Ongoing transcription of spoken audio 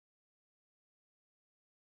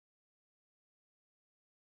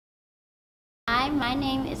my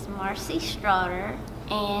name is Marcy Straughter,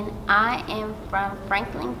 and I am from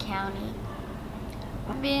Franklin County.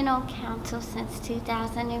 I've been on council since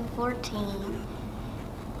 2014.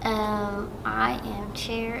 I am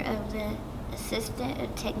chair of the Assistant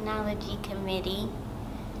of Technology Committee.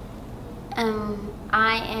 I'm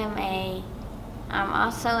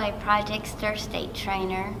also a Project STIR state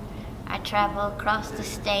trainer. I travel across the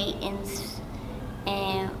state and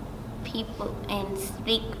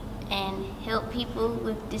speak and help people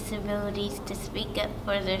with disabilities to speak up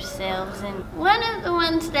for themselves. And one of the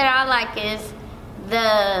ones that I like is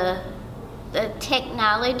the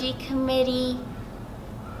Technology Committee.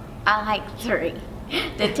 I like 3.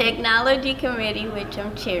 The Technology Committee, which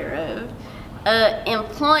I'm chair of.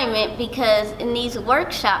 Employment, because in these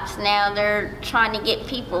workshops now they're trying to get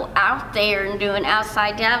people out there and doing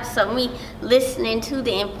outside jobs, so me listening to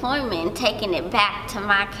the employment and taking it back to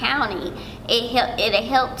my county, it'll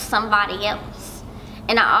help somebody else.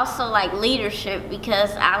 And I also like leadership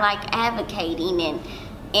because I like advocating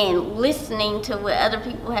and listening to what other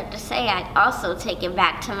people have to say. I also take it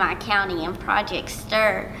back to my county and Project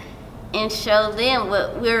STIR and show them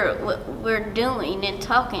what we're doing and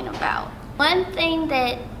talking about. One thing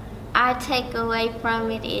that I take away from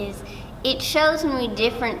it is it shows me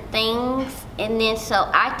different things, and then so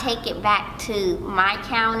I take it back to my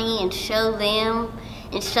county and show them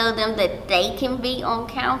that they can be on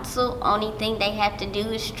council. Only thing they have to do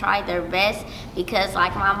is try their best, because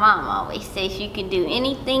like my mom always says, you can do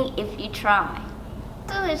anything if you try.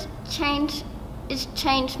 So it's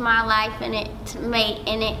changed my life, and it's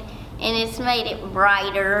made it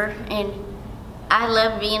brighter. And I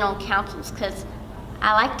love being on councils because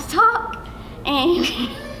I like to talk and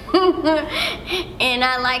and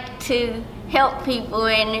I like to help people,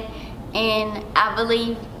 and I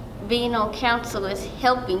believe being on council is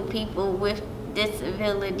helping people with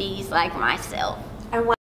disabilities like myself.